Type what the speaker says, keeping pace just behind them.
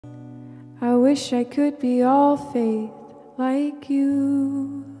I wish I could be all faith like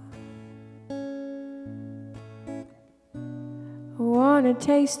you. I wanna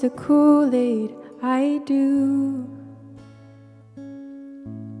taste the Kool-Aid, I do.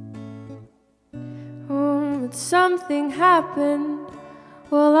 But something happened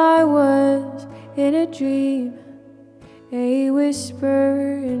while I was in a dream. A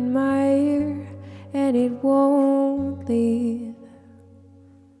whisper in my ear, and it won't leave.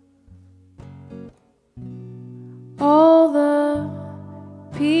 All the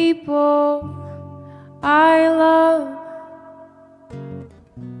people I love,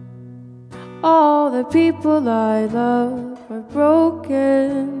 all the people I love are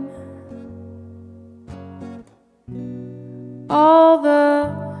broken. All the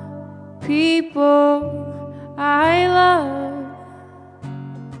people I love,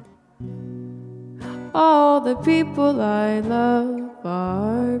 all the people I love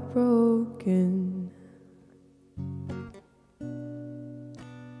are broken.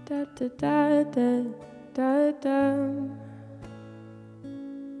 Da da da da da da.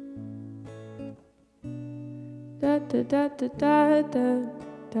 Da da da da da da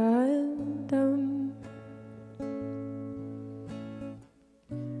da da.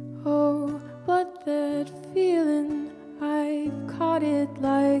 Oh, but that feeling, I've caught it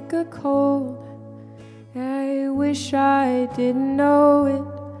like a cold. I wish I didn't know it,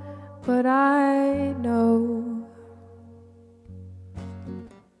 but I know.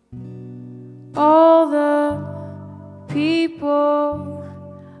 All the people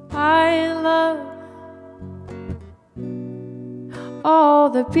I love, all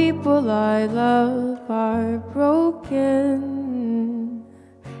the people I love are broken.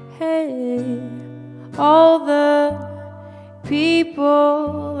 Hey, all the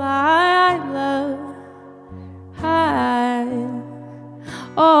people I love,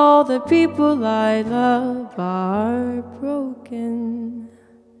 all the people I love are broken.